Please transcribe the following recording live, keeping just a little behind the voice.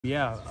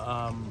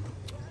Yeah,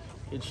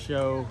 it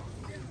show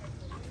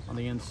on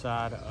the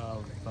inside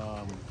of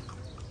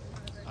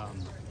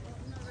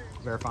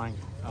verifying.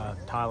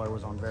 Tyler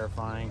was on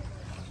verifying.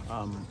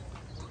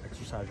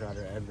 Exercise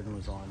rider Evan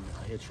was on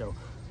hit show.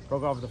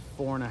 Broke off the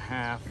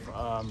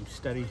 4.5,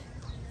 steady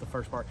the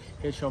first part.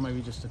 Hit show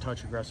maybe just a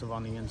touch aggressive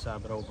on the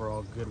inside, but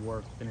overall good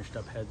work. Finished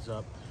up heads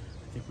up.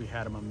 I think we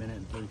had him 1 minute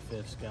and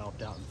 3/5,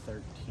 galloped out in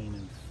 13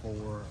 and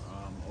 4.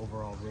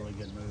 Overall, really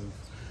good move.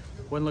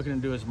 Wasn't looking to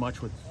do as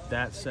much with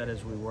that set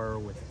as we were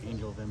with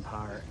Angel of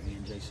Empire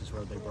and Jace's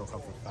Road. They broke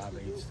off with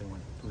 5/8. They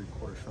went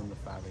 3/4 from the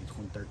 5/8,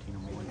 113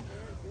 and 1.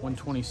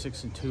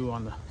 126 and 2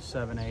 on the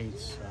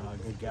 7/8.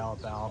 Good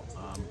gallop out.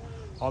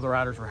 All the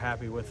riders were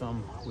happy with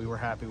them. We were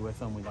happy with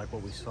them. We like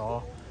what we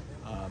saw.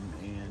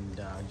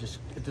 Just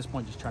at this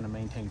point, just trying to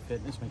maintain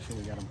fitness, make sure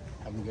we got them,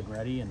 have them getting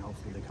ready, and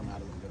hopefully they come out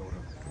of a good order.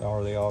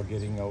 Are they all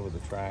getting over the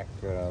track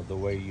the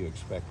way you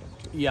expect them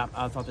to? Yeah,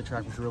 I thought the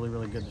track was really,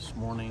 really good this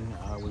morning.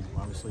 We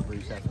obviously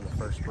breezed after the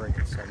first break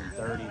at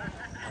 7:30.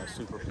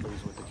 Super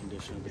pleased with the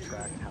condition of the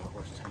track and how the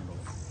horses handled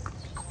it.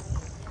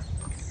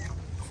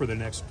 For the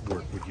next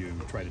work, would you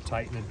try to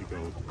tighten it to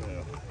go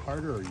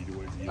harder, or you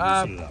loosen it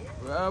up?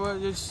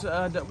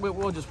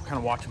 We'll just kind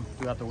of watch them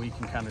throughout the week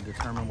and kind of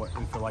determine what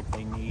we feel like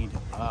they need.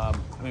 I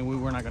mean,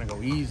 we're not going to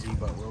go easy,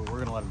 but we're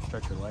going to let them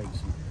stretch their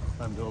legs and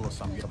let them do a little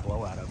something, get a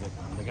blow out of it.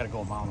 They got to go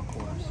a mile and a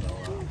quarter,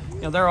 so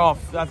you know, they're all.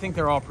 I think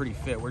they're all pretty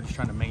fit. We're just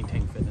trying to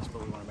maintain fitness,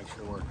 but we want to make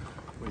sure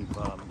we've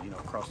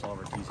crossed all of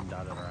our T's and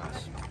dotted our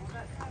I's.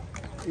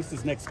 What's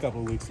this next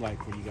couple of weeks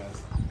like for you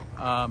guys?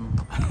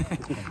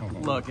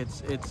 Look,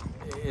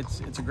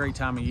 it's a great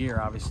time of year,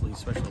 obviously,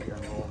 especially here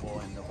in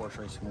Louisville and the horse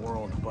racing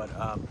world. But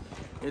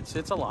it's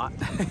a lot.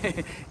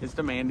 It's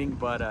demanding,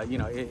 but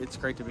it's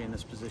great to be in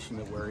this position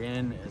that we're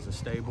in as a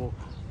stable.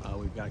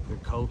 We've got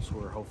good colts.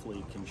 We're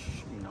hopefully can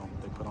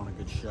they put on a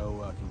good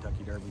show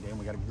Kentucky Derby Day, and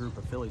we got a group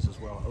of fillies as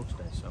well Oaks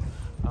Day. So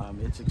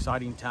it's an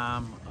exciting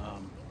time,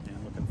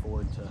 and looking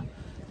forward to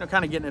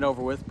kind of getting it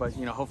over with, but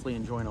hopefully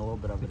enjoying a little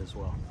bit of it as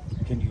well.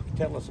 Can you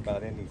tell us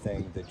about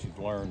anything that you've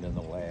learned in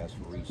the last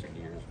recent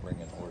years,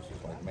 bringing horses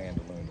like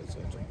Mandaloun to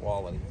such a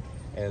quality,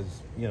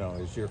 as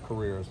your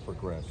career has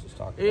progressed? Just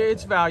talk about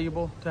it's that.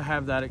 valuable to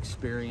have that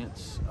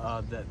experience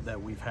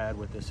that we've had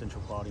with the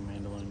Central Quality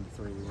Mandaloun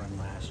 3 we ran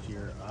last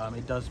year.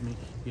 It does mean,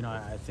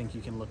 I think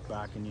you can look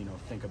back and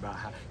think about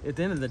how, at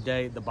the end of the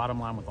day, the bottom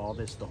line with all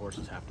this, the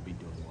horses have to be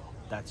doing well.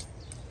 That's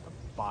the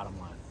bottom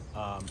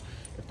line.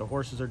 If the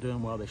horses are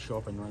doing well, they show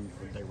up and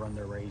run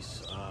their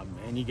race,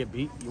 and you get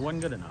beat, you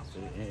wasn't good enough,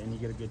 and you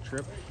get a good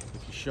trip.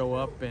 If you show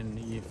up and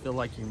you feel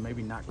like you're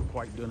maybe not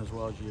quite doing as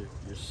well as you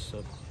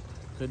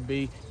could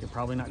be, you're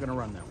probably not going to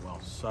run that well.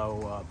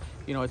 So,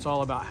 it's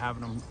all about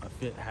having them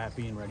fit,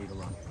 happy, and ready to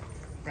run.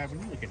 Brad, when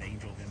you look at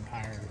Angel of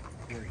Empire,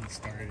 where he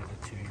started as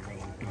a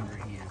 2-year-old and where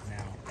he is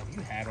now, have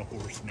you had a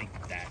horse make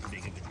that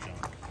big of a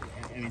jump?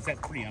 I mean, is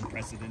that pretty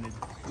unprecedented?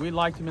 We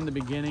liked him in the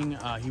beginning.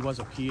 He was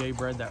a PA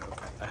bred. That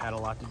had a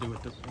lot to do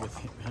with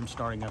him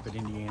starting up at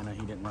Indiana.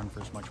 He didn't run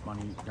for as much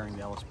money during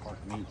the Ellis Park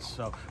meets.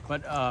 So,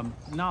 but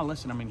no,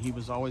 listen. I mean, he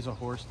was always a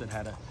horse that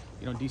had a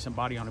decent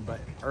body on him. But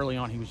early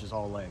on, he was just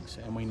all legs,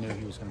 and we knew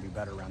he was going to be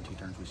better around 2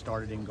 turns. We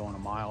started him going a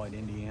mile at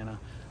Indiana.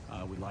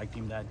 We liked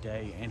him that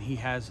day, and he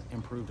has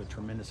improved a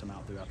tremendous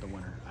amount throughout the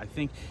winter. I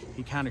think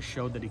he kind of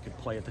showed that he could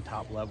play at the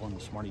top level in the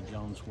Smarty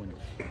Jones when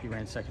he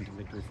ran second to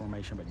victory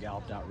formation, but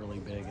galloped out really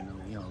big. And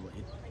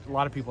a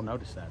lot of people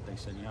noticed that. They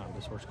said,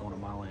 this horse going a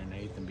mile and an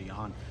eighth and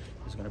beyond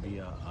is going to be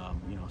a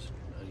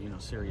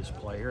serious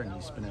player, and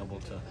he's been able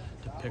to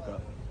pick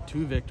up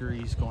 2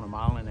 victories going a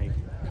mile and an eighth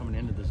coming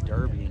into this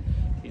Derby,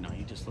 and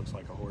he just looks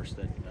like a horse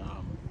that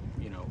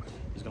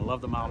he's going to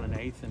love the mile and an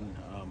eighth. And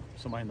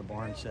somebody in the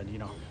barn said,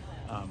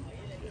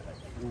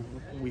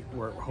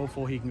 we're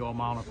hopeful he can go a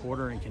mile and a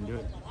quarter and can do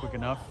it quick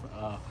enough,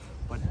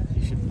 but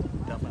he should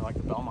definitely like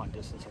the Belmont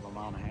distance of a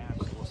mile and a half.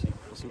 So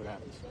we'll see what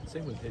happens.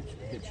 Same with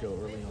Hit Show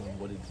early on.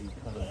 What did you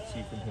kind of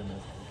see from him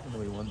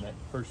when he won that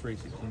first race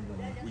at Kingdom?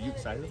 Were you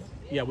excited?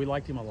 Yeah, we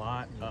liked him a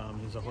lot.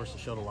 He's a horse that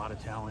showed a lot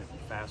of talent,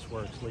 fast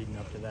works leading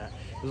up to that.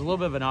 It was a little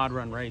bit of an odd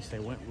run race. They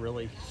went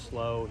really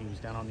slow. He was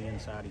down on the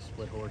inside. He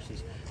split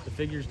horses. The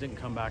figures didn't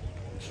come back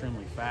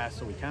extremely fast,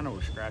 so we kind of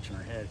were scratching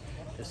our head.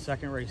 His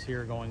second race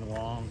here going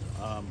along,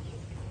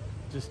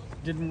 just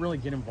didn't really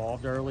get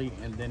involved early,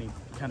 and then he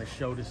kind of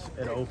showed us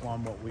at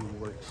Oaklawn what we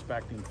were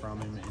expecting from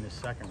him in his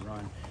second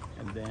run.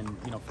 And then,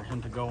 for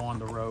him to go on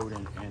the road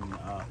and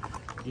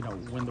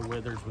win the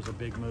Withers was a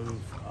big move.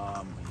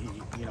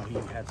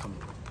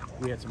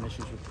 We had some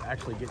issues with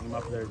actually getting him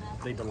up there.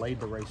 They delayed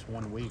the race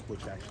 1 week,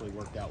 which actually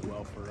worked out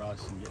well for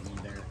us and getting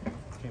him there.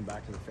 Came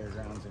back to the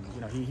fairgrounds, and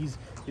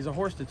he's a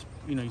horse that's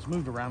he's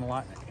moved around a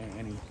lot,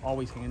 and he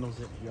always handles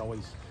it. He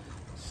always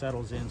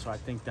settles in, so I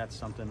think that's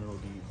something that'll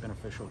be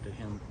beneficial to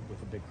him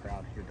with a big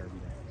crowd here Derby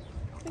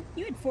Day.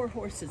 You had 4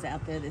 horses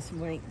out there this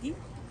morning. Did you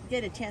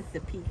get a chance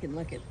to peek and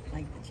look at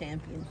like the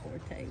Champion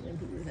Forte when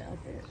he was out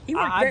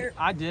there?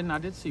 I didn't. I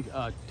did see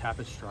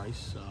Tapas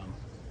Strice,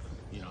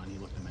 and he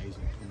looked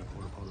amazing from the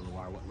quarter pole to the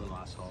wire. What little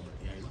I saw, but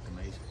yeah, he looked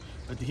amazing.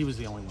 but he was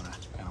the only one I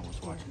kind of was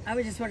watching. I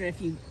was just wondering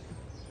if you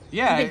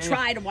Yeah, could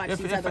try to watch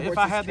these other horses if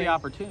I had the train.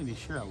 opportunity,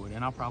 sure I would,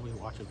 and I'll probably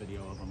watch a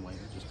video of them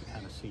later just to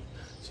kind of see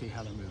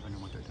how they're moving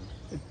and what they're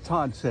doing.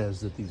 Todd says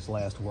that these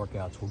last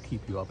workouts will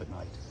keep you up at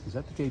night. Is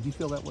that the case? Do you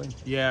feel that way?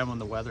 Yeah, when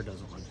the weather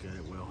doesn't look good,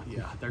 it will.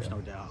 Yeah, there's no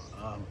doubt.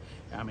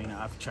 I mean,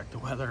 I've checked the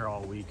weather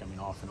all week. I mean,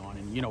 off and on,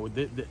 and you know,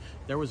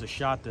 there was a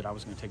shot that I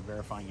was going to take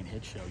verifying in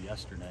hit show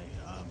yesterday.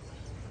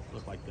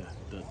 Looked like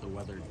the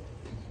weather.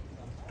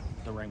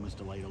 The rain was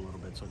delayed a little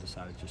bit, so I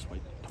decided just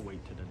to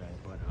wait to today.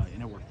 But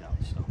and it worked out.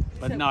 So,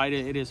 but no,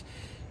 it is.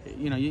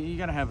 You know, you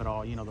got to have it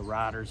all. You know, the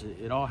riders.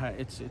 It all.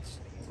 It's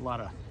a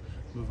lot of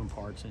moving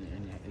parts, and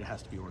it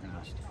has to be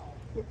organized.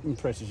 What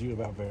impresses you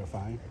about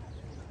verifying?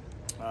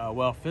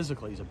 Well,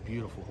 physically, he's a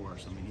beautiful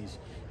horse. I mean,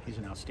 he's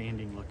an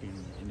outstanding looking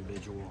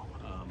individual.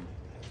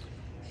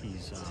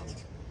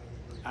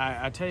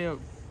 I tell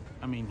you,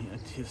 I mean,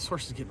 this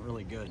horse is getting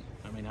really good.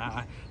 I mean,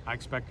 I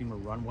expect him to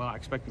run well. I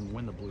expect him to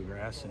win the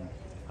Bluegrass, and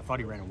I thought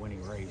he ran a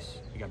winning race.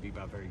 He got beat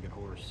by a very good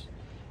horse,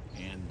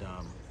 and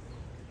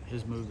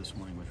his move this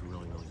morning was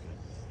really, really good.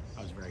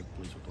 I was very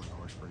pleased with the way the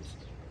horse raced.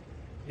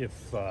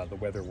 If the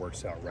weather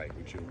works out right,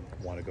 would you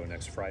want to go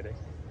next Friday?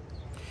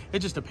 It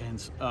just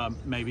depends.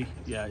 Maybe.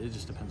 Yeah, it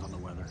just depends on the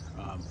weather.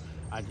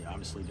 I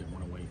obviously didn't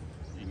want to wait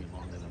any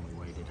longer than we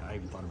waited. I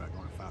even thought about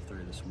going at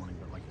 5:30 this morning,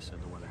 but like I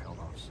said, the weather held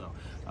off. So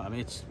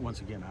it's, once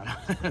again, I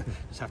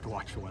just have to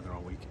watch the weather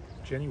all week.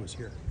 Jenny was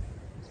here.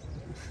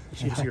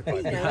 She was here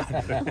 5 minutes.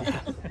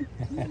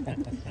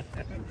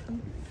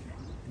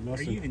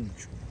 Are you even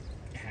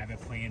have a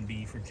plan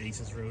B for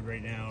Jace's Road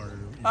right now, or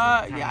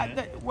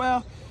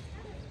well,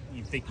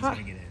 you think he's going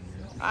to get in?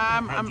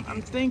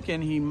 I'm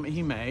thinking he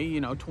may.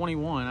 You know,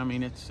 21. I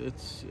mean, it's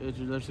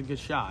there's a good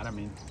shot. I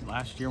mean,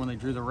 last year when they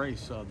drew the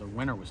race, the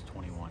winner was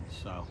 21.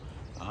 So,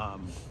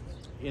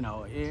 you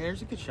know,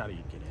 there's a good shot he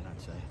could get in,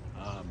 I'd say.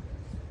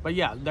 But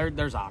yeah,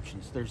 there's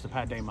options. There's the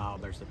Pat Day Mile.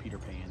 There's the Peter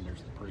Pan.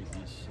 There's the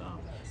Preakness.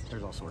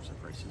 There's all sorts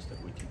of races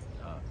that we can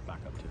back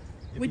up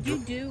to. Would you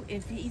do,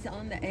 if he's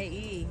on the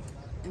AE,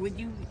 would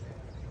you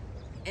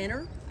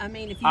enter? I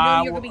mean, if you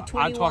know you're going to be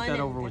 21. I talked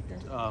that over with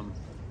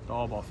the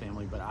Allball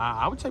family, but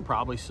I would say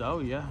probably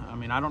so, yeah. I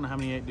mean, I don't know how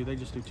many, do they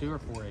just do 2 or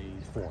 4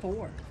 AEs?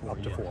 4.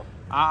 Up to 4.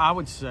 I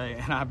would say,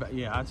 and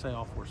I'd say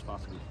all 4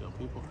 spots would be filled.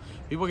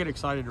 People get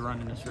excited to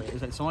run in this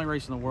race. It's the only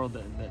race in the world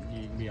that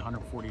you can be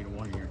 140 to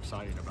 1 and you're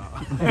excited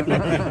about.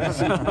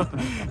 So,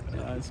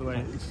 that's the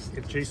way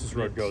If Jace's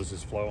Road goes,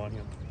 is Flo on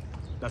you?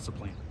 That's the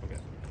plan. Okay.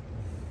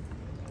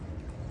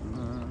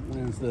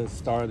 When's the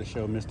star of the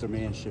show, Mr.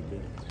 Manship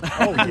in?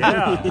 Oh,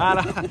 yeah.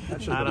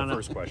 That should have been the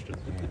first question.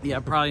 Yeah,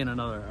 probably in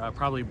another,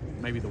 probably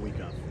maybe the week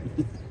of.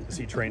 Is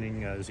he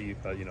training? Is he,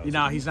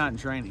 No, he's not in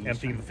training.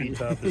 Emptying the feet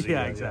tub? Is he,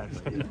 Yeah,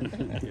 exactly.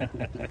 Yeah.